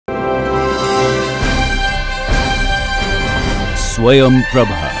Swayam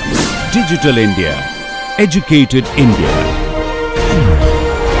Prabha. Digital India. Educated India.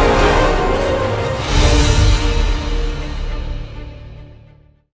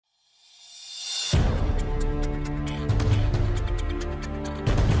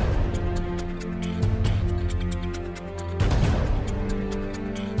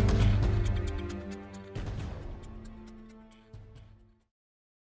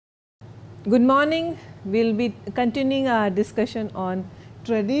 Good morning. We will be continuing our discussion on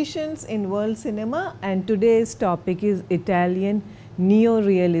traditions in world cinema, and today's topic is Italian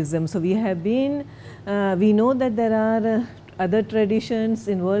Neo-Realism. So, we have been, we know that there are other traditions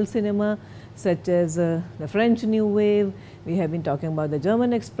in world cinema such as the French New Wave, we have been talking about the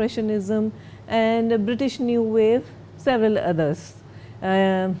German Expressionism and the British New Wave, several others.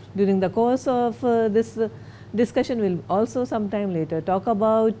 During the course of this discussion, we will also sometime later talk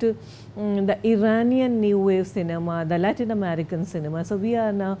about the Iranian New Wave cinema, the Latin American cinema. So, we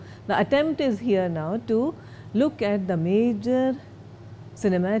are now, the attempt is here now to look at the major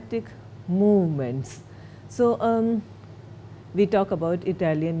cinematic movements. So, we talk about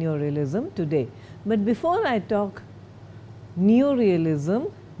Italian Neo-Realism today, but before I talk Neo-Realism,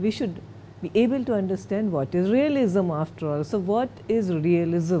 we should be able to understand what is realism after all. So, what is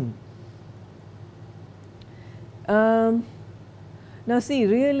realism? Now see,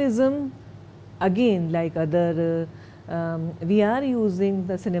 realism again, like other, we are using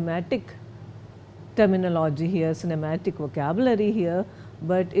the cinematic terminology here, cinematic vocabulary here,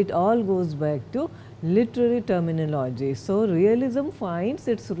 but it all goes back to literary terminology. So, realism finds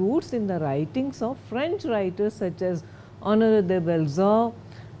its roots in the writings of French writers such as Honoré de Balzac,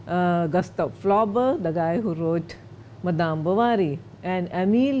 Gustave Flaubert, the guy who wrote Madame Bovary, and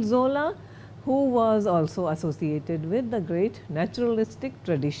Émile Zola, who was also associated with the great naturalistic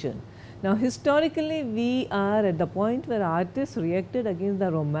tradition. Now, historically, we are at the point where artists reacted against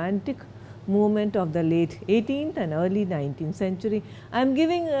the romantic movement of the late 18th and early 19th century. I am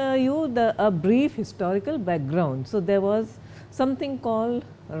giving you a brief historical background. So, there was something called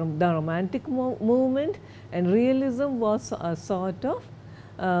the romantic movement, and realism was a sort of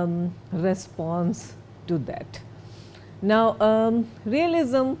response to that. Now,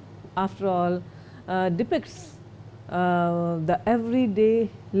 realism after all depicts the everyday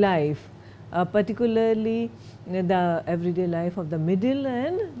life, particularly the everyday life of the middle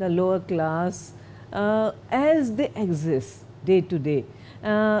and the lower class as they exist day to day,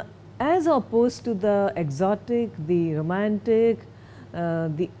 as opposed to the exotic, the romantic,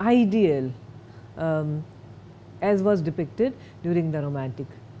 the ideal as was depicted during the romantic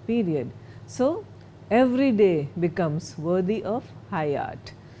period. So, every day becomes worthy of high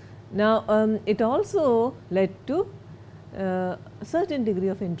art. Now, it also led to a certain degree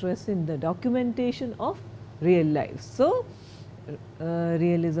of interest in the documentation of real life. So,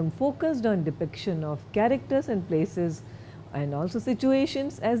 realism focused on depiction of characters and places and also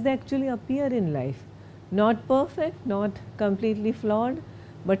situations as they actually appear in life, not perfect, not completely flawed,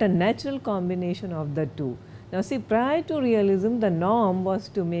 but a natural combination of the two. Now, see, prior to realism, the norm was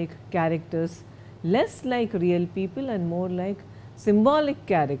to make characters less like real people and more like symbolic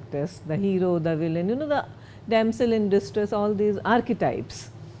characters, the hero, the villain, you know, the damsel in distress, all these archetypes.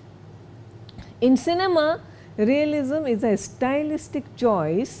 In cinema, realism is a stylistic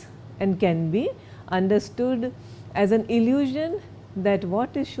choice and can be understood as an illusion that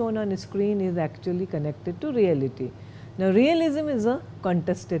what is shown on a screen is actually connected to reality. Now, realism is a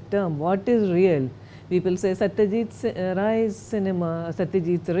contested term. What is real? People say Satyajit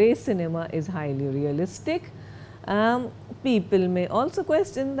Ray's cinema is highly realistic. People may also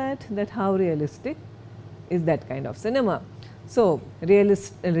question that how realistic is that kind of cinema. So,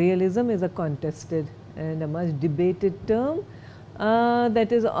 realism is a contested and a much debated term,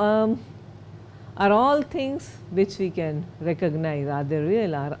 that is are all things which we can recognize, are they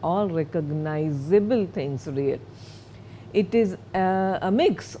real, are all recognizable things real. It is a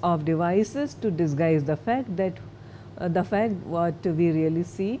mix of devices to disguise the fact that what we really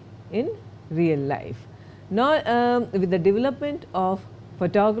see in real life. Now, with the development of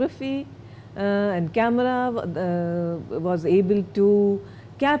photography and camera was able to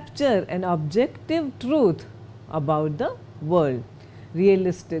capture an objective truth about the world.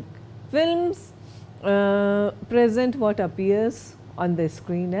 Realistic films present what appears on the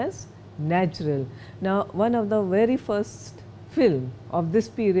screen as natural. Now, one of the very first film of this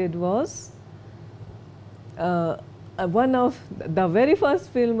period was one of the very first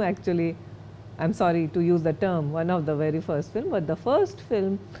film actually, I am sorry to use the term one of the very first film, but the first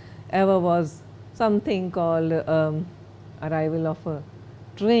film ever was something called arrival of a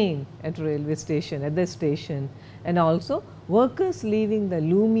train at railway station, at the station, and also workers leaving the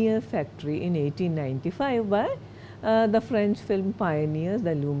Lumiere factory in 1895 by the French film pioneers,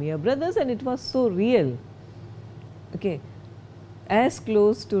 the Lumiere brothers, and it was so real, okay, as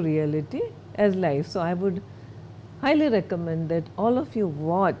close to reality as life. So, I would highly recommend that all of you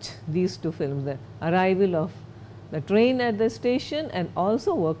watch these two films, the arrival of the train at the station and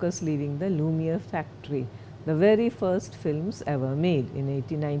also workers leaving the Lumiere factory, the very first films ever made in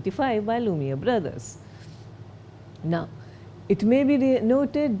 1895 by Lumiere brothers. Now, it may be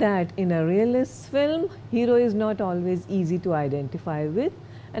noted that in a realist film, hero is not always easy to identify with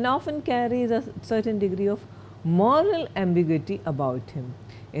and often carries a certain degree of moral ambiguity about him.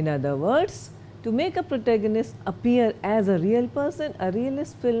 In other words, to make a protagonist appear as a real person, a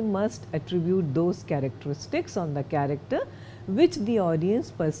realist film must attribute those characteristics on the character which the audience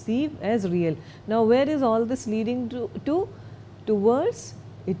perceive as real. Now, where is all this leading to? Towards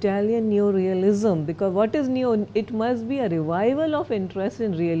Italian Neo-Realism, because what is neo? It must be a revival of interest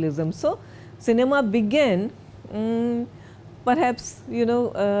in realism. So, cinema began perhaps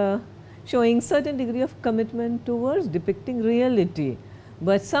showing certain degree of commitment towards depicting reality,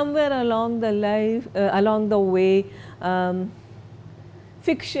 but somewhere along the way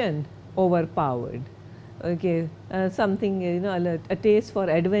fiction overpowered, okay, something a taste for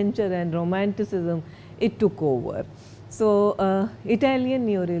adventure and romanticism, it took over. So, Italian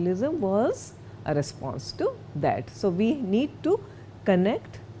Neo-Realism was a response to that. So, we need to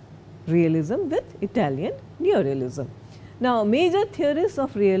connect realism with Italian Neo-Realism. Now, major theorists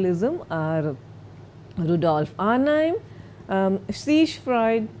of realism are Rudolf Arnhem,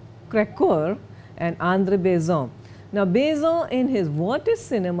 Siegfried Kracauer and André Bazin. Now, Bazin in his What is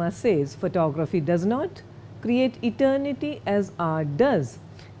Cinema says, photography does not create eternity as art does.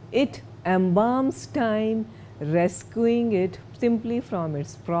 It embalms time, rescuing it simply from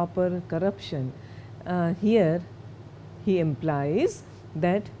its proper corruption. Here he implies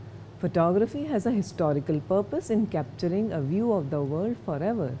that photography has a historical purpose in capturing a view of the world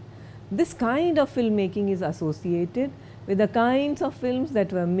forever. This kind of filmmaking is associated with the kinds of films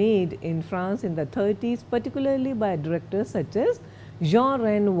that were made in France in the 30s, particularly by directors such as Jean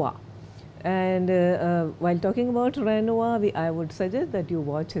Renoir. And while talking about Renoir, I would suggest that you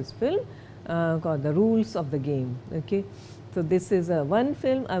watch his film called The Rules of the Game. Okay. So, this is one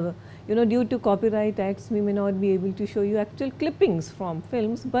film, due to copyright acts we may not be able to show you actual clippings from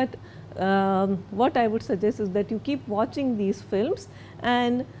films, but what I would suggest is that you keep watching these films,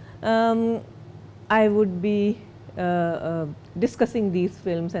 and I would be discussing these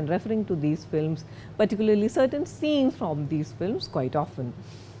films and referring to these films, particularly certain scenes from these films quite often.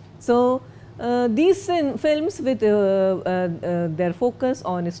 So, these films with their focus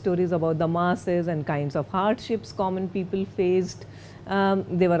on stories about the masses and kinds of hardships common people faced,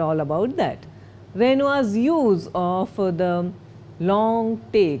 they were all about that. Renoir's use of the long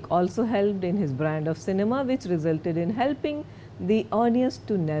take also helped in his brand of cinema, which resulted in helping the audience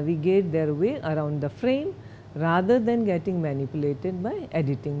to navigate their way around the frame rather than getting manipulated by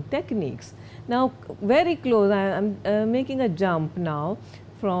editing techniques. Now, very close, I am making a jump now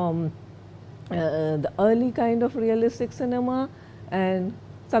from the early kind of realistic cinema and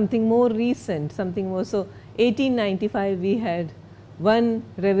something more recent, something more. So, 1895 we had one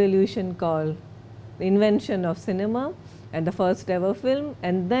revolution called the invention of cinema and the first ever film,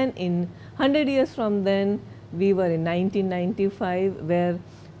 and then in 100 years from then we were in 1995 where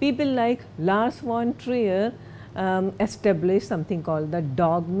people like Lars von Trier established something called the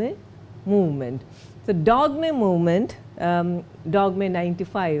Dogme movement. So, Dogme movement, Dogme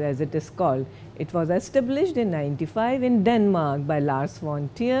 95 as it is called, it was established in 95 in Denmark by Lars von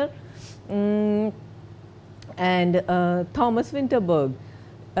Trier and Thomas Winterberg.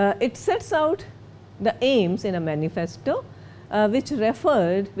 It sets out the aims in a manifesto which is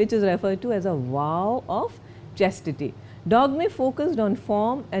referred to as a vow of chastity. Dogme focused on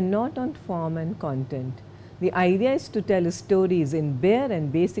form and not on form and content. The idea is to tell stories in bare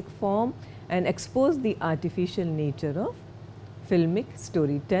and basic form and expose the artificial nature of filmic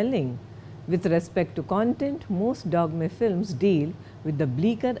storytelling. With respect to content, most Dogme films deal with the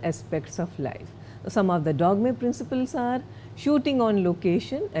bleaker aspects of life. Some of the Dogme principles are shooting on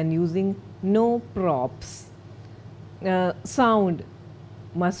location and using no props. Sound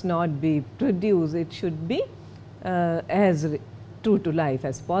must not be produced, it should be as true to life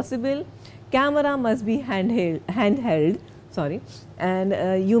as possible. Camera must be handheld,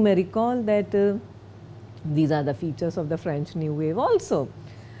 and you may recall that these are the features of the French New Wave also.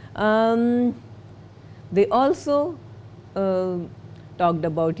 They also talked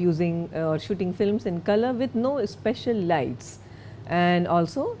about using or shooting films in color with no special lights, and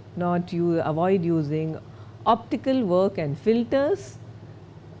also avoid using optical work and filters.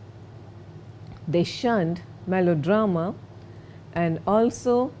 They shunned melodrama and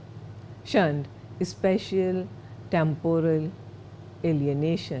also shunned spatial temporal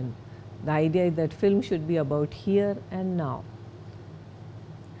alienation. The idea is that film should be about here and now.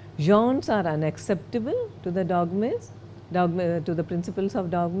 Genres are unacceptable to the to the principles of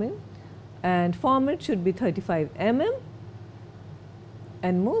dogma, and format should be 35 mm,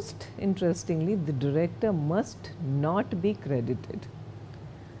 and most interestingly, the director must not be credited.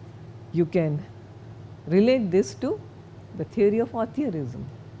 You can relate this to the theory of authorism.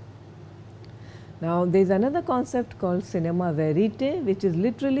 Now, there is another concept called cinema verite, which is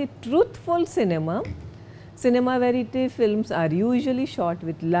literally truthful cinema. Cinema verite films are usually shot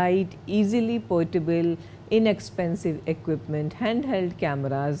with light, easily portable, inexpensive equipment, handheld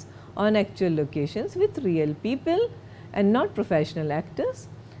cameras on actual locations with real people and not professional actors,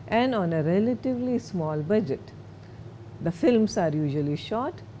 and on a relatively small budget. The films are usually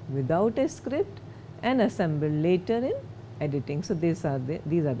shot without a script and assembled later in editing. So, these are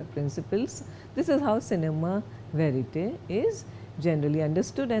the principles. This is how cinema verite is generally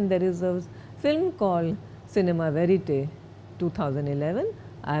understood, and there is a film called Cinema Verite 2011.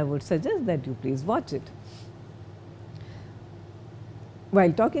 I would suggest that you please watch it.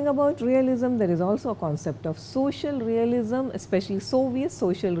 While talking about realism, there is also a concept of social realism, especially Soviet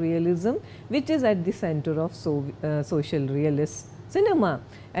social realism, which is at the center of social realist cinema,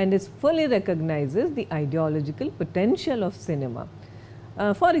 and it fully recognizes the ideological potential of cinema.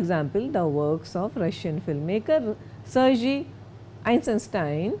 For example, the works of Russian filmmaker Sergei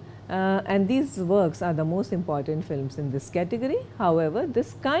Eisenstein, and these works are the most important films in this category. However,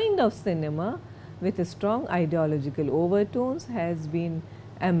 this kind of cinema with strong ideological overtones has been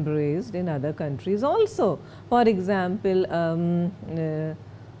embraced in other countries also. For example,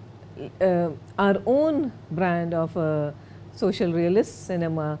 our own brand of social realist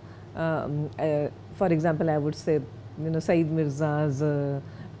cinema, for example, I would say, Saeed Mirza's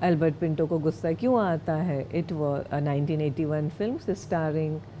Albert Pinto Ko Gussa Kyun Aata Hai. It was a 1981 film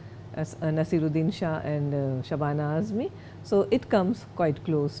starring Nasiruddin Shah and Shabana Azmi. So, it comes quite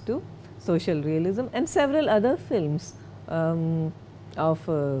close to social realism, and several other films of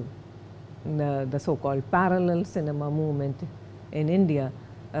the so-called parallel cinema movement in India.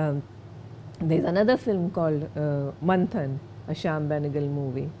 There is another film called Manthan, a Shyam Benegal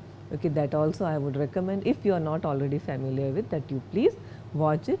movie. Okay, that also I would recommend, if you are not already familiar with that, you please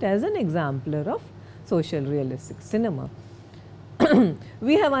watch it as an exemplar of social realistic cinema.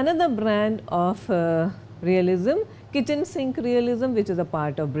 We have another brand of realism, kitchen sink realism, which is a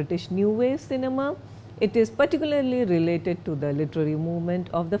part of British New Wave cinema. It is particularly related to the literary movement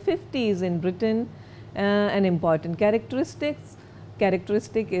of the 50s in Britain. An important characteristic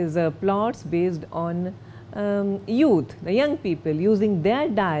is plots based on youth, the young people using their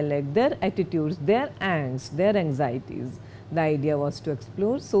dialect, their attitudes, their angst, their anxieties. The idea was to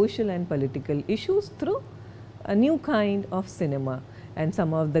explore social and political issues through a new kind of cinema, and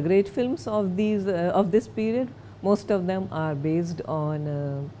some of the great films of this period, most of them are based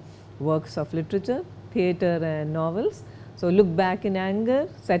on works of literature, theatre and novels. So, Look Back in Anger,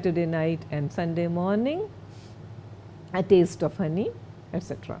 Saturday Night and Sunday Morning, A Taste of Honey,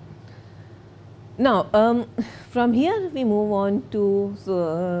 etc. Now, from here we move on to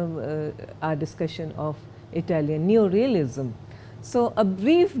our discussion of Italian Neo-Realism. So, a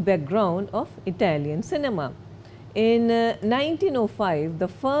brief background of Italian cinema. In 1905, the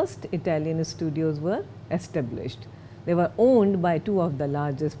first Italian studios were established. They were owned by two of the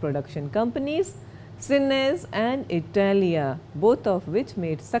largest production companies, Cines and Italia, both of which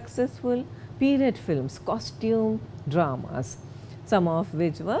made successful period films, costume dramas, some of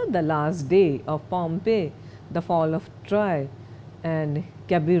which were The Last Day of Pompeii, The Fall of Troy and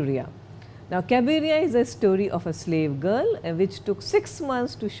Cabiria. Now, Cabiria is a story of a slave girl which took 6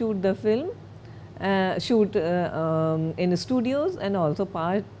 months to shoot the film, in studios and also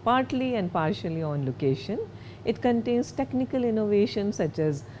partly and partially on location. It contains technical innovations such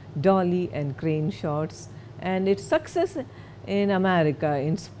as dolly and crane shots, and its success in America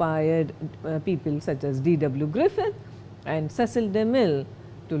inspired people such as D.W. Griffith and Cecil DeMille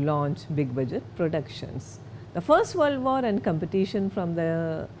to launch big budget productions. The First World War and competition from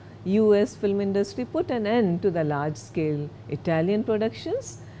the US film industry put an end to the large scale Italian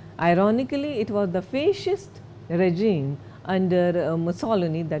productions. Ironically, it was the fascist regime under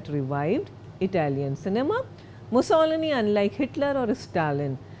Mussolini that revived Italian cinema. Mussolini, unlike Hitler or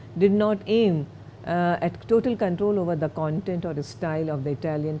Stalin, did not aim at total control over the content or style of the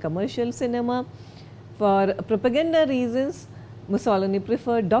Italian commercial cinema. For propaganda reasons, Mussolini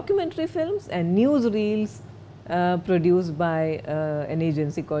preferred documentary films and newsreels produced by an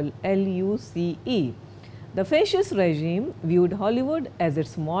agency called LUCE. The fascist regime viewed Hollywood as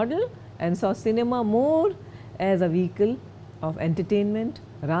its model and saw cinema more as a vehicle of entertainment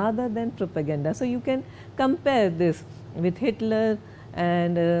rather than propaganda. So, you can compare this with Hitler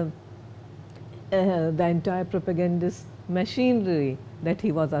and the entire propagandist machinery that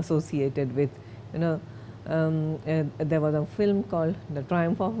he was associated with. You know, there was a film called The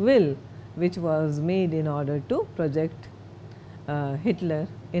Triumph of Will, which was made in order to project Hitler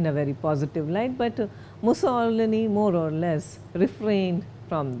in a very positive light, but Mussolini more or less refrained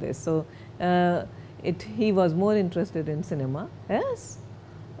from this. So, he was more interested in cinema as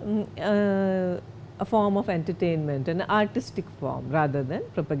a form of entertainment, an artistic form rather than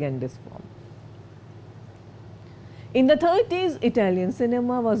propagandist form. In the 30s, Italian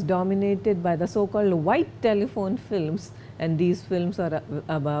cinema was dominated by the so-called white telephone films, and these films are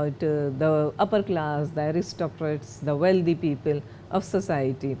about the upper class, the aristocrats, the wealthy people of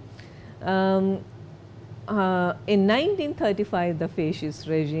society. In 1935, the fascist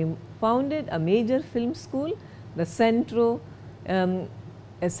regime founded a major film school, the Centro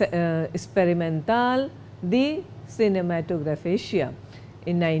Sperimentale di Cinematografia.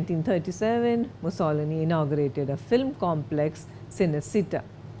 In 1937, Mussolini inaugurated a film complex, Cinecittà,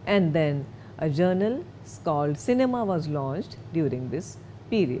 and then a journal called Cinema was launched during this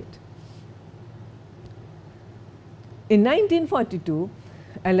period. In 1942,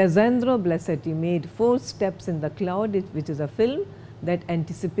 Alessandro Blessetti made Four Steps in the Cloud, which is a film that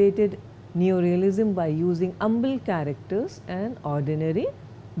anticipated Neo-Realism by using humble characters and ordinary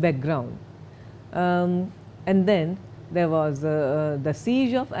background. And then there was the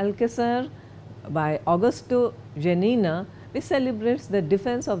Siege of Alcazar by Augusto Genina, which celebrates the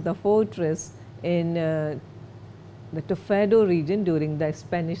defense of the fortress in the Toledo region during the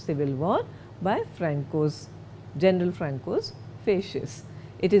Spanish Civil War by General Franco's fascists.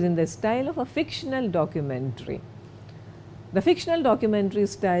 It is in the style of a fictional documentary. The fictional documentary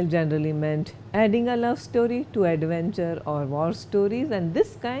style generally meant adding a love story to adventure or war stories, and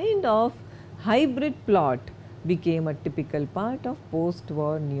this kind of hybrid plot became a typical part of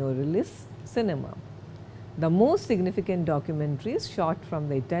post-war neo-realist cinema. The most significant documentaries shot from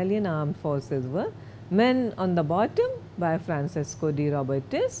the Italian armed forces were Men on the Bottom by Francesco de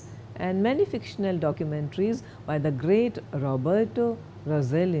Robertis and many fictional documentaries by the great Roberto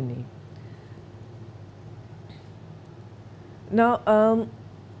Rossellini. Now,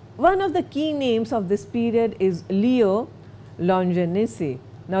 one of the key names of this period is Leo Longanesi.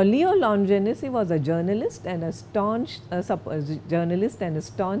 Now, Leo Longanesi was a journalist and a staunch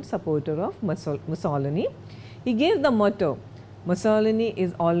supporter of Mussolini. He gave the motto, "Mussolini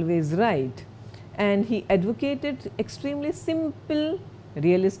is always right," and he advocated extremely simple,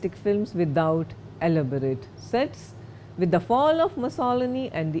 realistic films without elaborate sets. With the fall of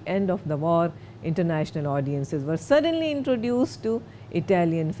Mussolini and the end of the war, international audiences were suddenly introduced to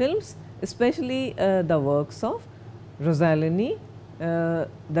Italian films, especially the works of Rossellini,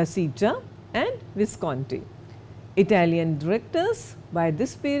 Da Sica and Visconti. Italian directors by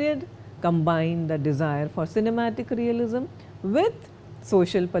this period combined the desire for cinematic realism with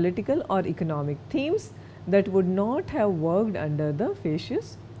social, political or economic themes that would not have worked under the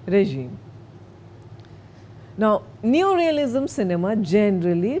fascist regime. Now, neo-realism cinema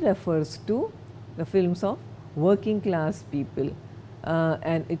generally refers to the films of working class people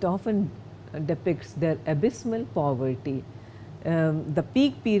and it often depicts their abysmal poverty. The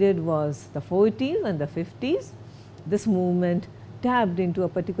peak period was the 40s and the 50s. This movement tapped into a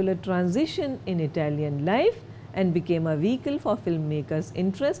particular transition in Italian life and became a vehicle for filmmakers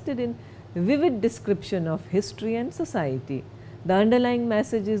interested in vivid description of history and society. The underlying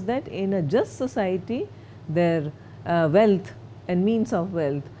message is that in a just society, their wealth and means of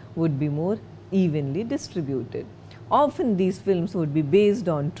wealth would be more evenly distributed. Often these films would be based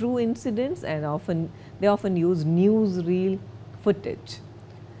on true incidents and they often use newsreel footage.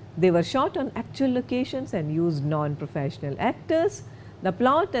 They were shot on actual locations and used non-professional actors. The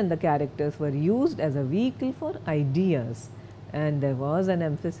plot and the characters were used as a vehicle for ideas, and there was an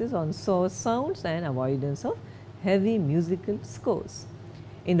emphasis on source sounds and avoidance of heavy musical scores.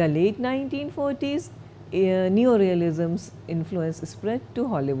 In the late 1940s, neo-realism's influence spread to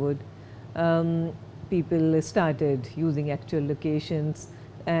Hollywood. People started using actual locations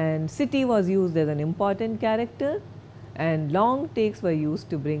and city was used as an important character, and long takes were used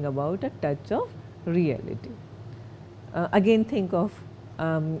to bring about a touch of reality. Again, think of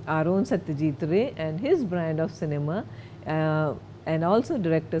our own Satyajit Ray and his brand of cinema, and also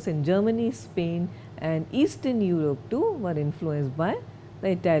directors in Germany, Spain and Eastern Europe too were influenced by the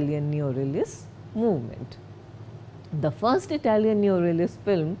Italian neo-realist movement. The first Italian Neo-Realist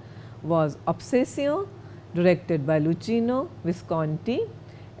film was Obsessio, directed by Luchino Visconti.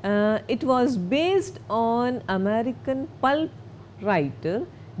 It was based on American pulp writer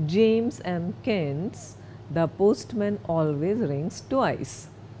James M. Kent's The Postman Always Rings Twice.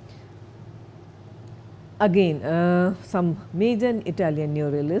 Again, some major Italian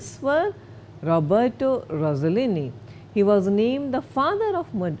Neo-Realists were Roberto Rossellini. He was named the father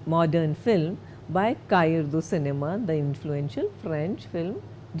of modern film by Cahiers du Cinema, the influential French film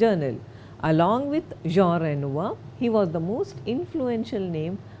journal. Along with Jean Renoir, he was the most influential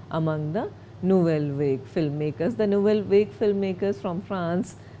name among the Nouvelle Vague filmmakers. The Nouvelle Vague filmmakers from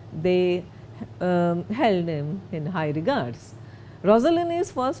France, they held him in high regards.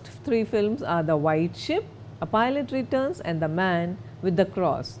 Rossellini's first three films are The White Ship, A Pilot Returns and The Man with the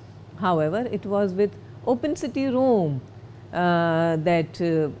Cross. However, it was with Open City Rome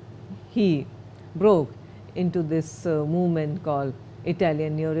that he broke into this movement called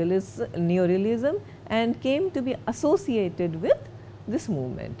Italian Neo-Realism and came to be associated with this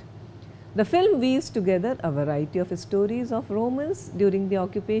movement. The film weaves together a variety of stories of Romans during the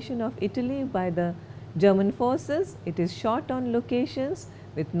occupation of Italy by the German forces. It is shot on locations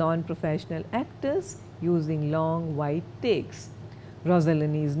with non-professional actors using long white takes.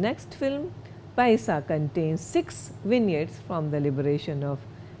 Rossellini's next film, Paisa, contains 6 vignettes from the liberation of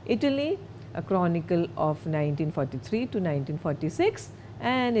Italy, a chronicle of 1943 to 1946,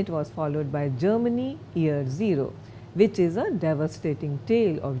 and it was followed by Germany Year Zero, which is a devastating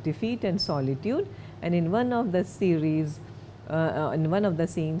tale of defeat and solitude. And in one of the series, in one of the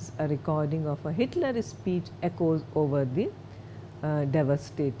scenes, a recording of a Hitler speech echoes over the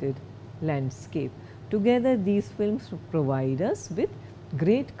devastated landscape. Together, these films provide us with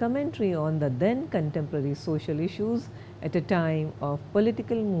great commentary on the then contemporary social issues at a time of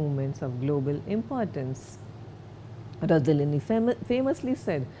political movements of global importance. Rossellini famously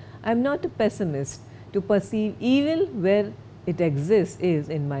said, "I am not a pessimist. To perceive evil where it exists is,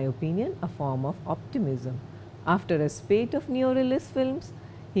 in my opinion, a form of optimism." After a spate of Neo-Realist films,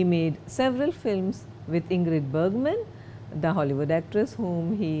 he made several films with Ingrid Bergman, the Hollywood actress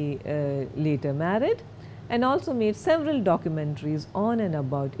whom he later married, and also made several documentaries on and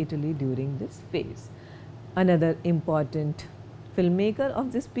about Italy during this phase. Another important filmmaker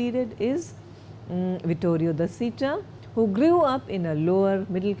of this period is Vittorio De Sica, who grew up in a lower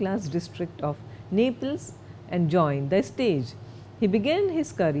middle class district of Naples and joined the stage. He began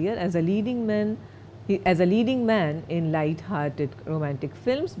his career as a leading man in light-hearted romantic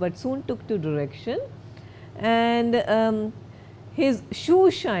films, but soon took to direction, and his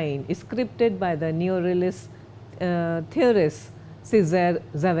Shoe Shine is scripted by the Neo-Realist theorist Cesare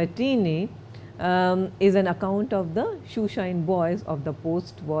Zavattini, is an account of the shoeshine boys of the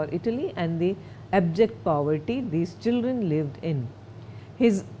post-war Italy and the abject poverty these children lived in.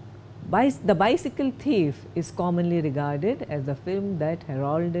 The Bicycle Thief is commonly regarded as the film that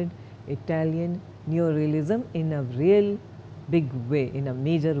heralded Italian Neo-Realism in a real big way, in a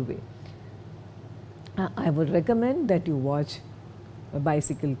major way. I would recommend that you watch A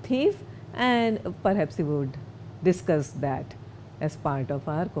Bicycle Thief, and perhaps we would discuss that as part of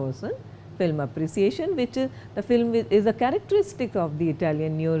our course on film appreciation, which is the film is a characteristic of the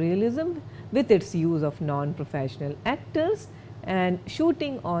Italian Neo-Realism with its use of non-professional actors and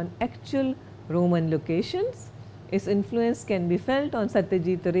shooting on actual Roman locations. Its influence can be felt on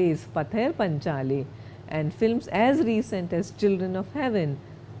Satyajit Ray's Pather Panchali and films as recent as Children of Heaven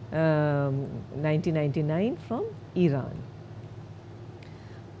 1999 from Iran.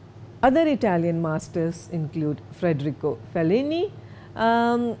 Other Italian masters include Federico Fellini,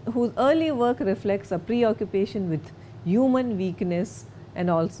 whose early work reflects a preoccupation with human weakness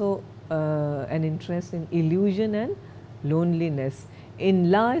and also an interest in illusion and loneliness.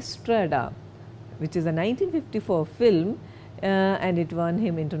 In La Strada, which is a 1954 film and it won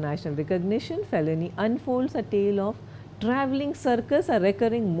him international recognition, Fellini unfolds a tale of travelling circus, a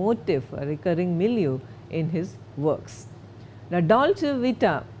recurring motif, a recurring milieu in his works. La Dolce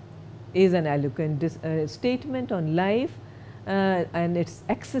Vita is an eloquent statement on life and its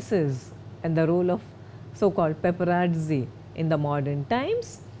excesses and the role of so-called paparazzi in the modern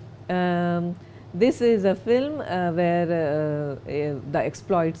times. This is a film where the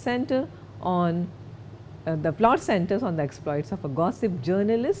exploit center on the plot centers on the exploits of a gossip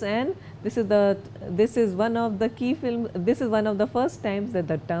journalist, and this is one of the key films. This is one of the first times that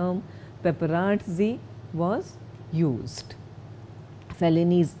the term paparazzi was used.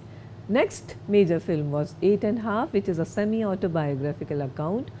 Fellini's next major film was 8½, which is a semi-autobiographical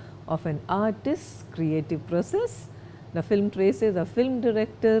account of an artist's creative process. The film traces a film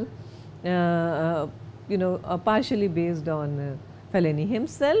director partially based on Fellini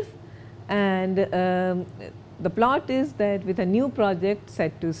himself, and the plot is that with a new project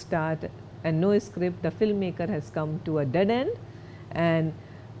set to start and no script, the filmmaker has come to a dead end, and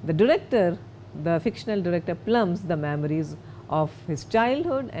the director, the fictional director, plumbs the memories of his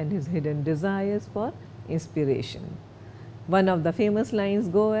childhood and his hidden desires for inspiration. One of the famous lines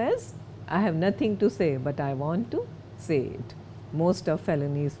go as, "I have nothing to say, but I want to say it." Most of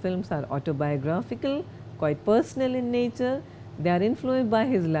Fellini's films are autobiographical, quite personal in nature. They are influenced by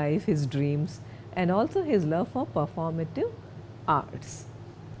his life, his dreams, and also his love for performative arts.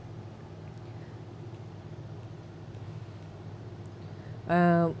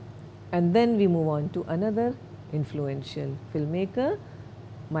 And then we move on to another influential filmmaker,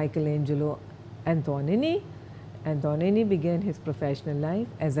 Michelangelo Antonioni. Antonioni began his professional life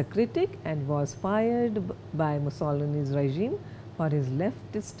as a critic and was fired by Mussolini's regime for his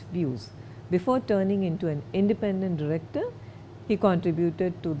leftist views. Before turning into an independent director, he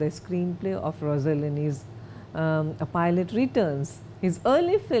contributed to the screenplay of Rossellini's A Pilot Returns. His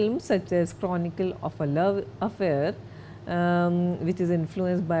early films, such as Chronicle of a Love Affair, which is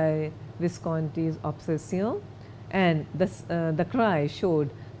influenced by Visconti's Obsession, and The Cry, showed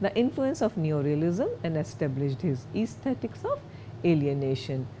the influence of Neo-Realism and established his aesthetics of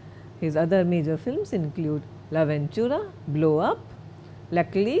alienation. His other major films include La Ventura, Blow Up,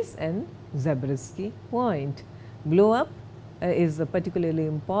 L'Eclisse, and Zabriskie Point. Blow Up is particularly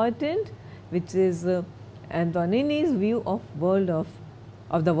important, which is Antonioni's view of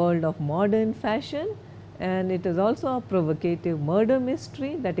the world of modern fashion, and it is also a provocative murder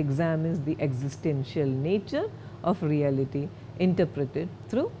mystery that examines the existential nature of reality interpreted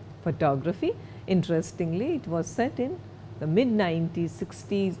through photography. Interestingly, it was set in the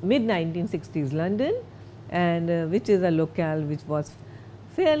mid-1960s London, and which is a locale which was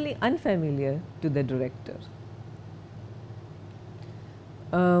fairly unfamiliar to the director.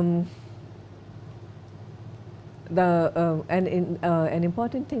 An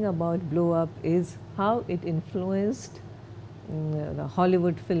important thing about Blow Up is how it influenced the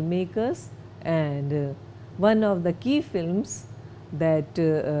Hollywood filmmakers, and one of the key films that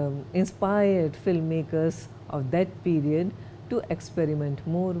inspired filmmakers of that period to experiment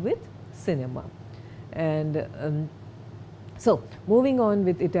more with cinema. And so, moving on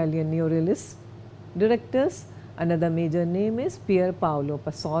with Italian Neo-Realist directors, another major name is Pier Paolo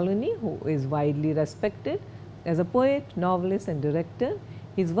Pasolini, who is widely respected as a poet, novelist, and director.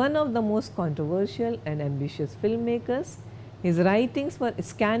 He is one of the most controversial and ambitious filmmakers. His writings were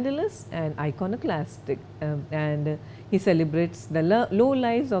scandalous and iconoclastic, and he celebrates the low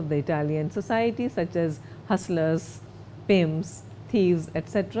lives of the Italian society, such as hustlers, pimps, thieves,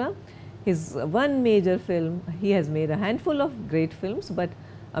 etc. His one major film, he has made a handful of great films, but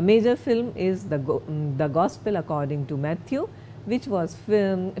a major film is the Gospel According to Matthew, which was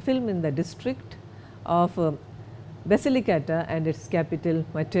filmed in the district of Basilicata and its capital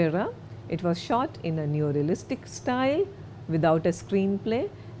Matera. It was shot in a neo-realistic style without a screenplay,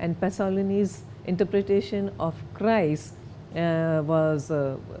 and Pasolini's interpretation of Christ was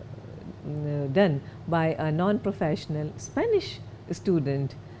done by a non-professional Spanish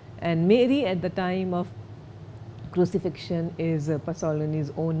student, and Mary at the time of crucifixion is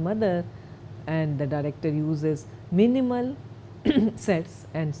Pasolini's own mother, and the director uses minimal sets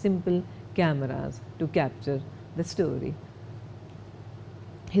and simple cameras to capture the story.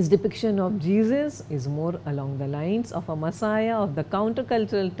 His depiction of Jesus is more along the lines of a messiah of the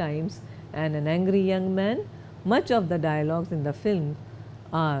countercultural times and an angry young man. Much of the dialogues in the film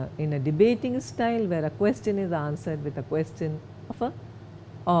are in a debating style where a question is answered with a question of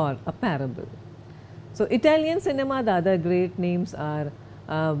or a parable. So, Italian cinema, the other great names are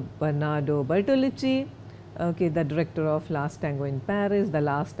Bernardo Bertolucci, the director of Last Tango in Paris, The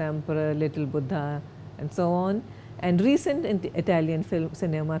Last Emperor, Little Buddha, and so on. And recent Italian film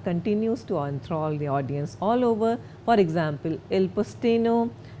cinema continues to enthrall the audience all over. For example, Il Postino,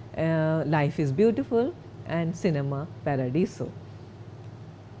 Life is Beautiful, and Cinema Paradiso.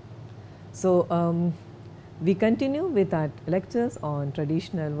 So, we continue with our lectures on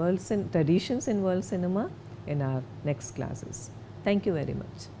traditions in world cinema in our next classes. Thank you very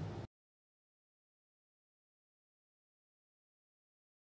much.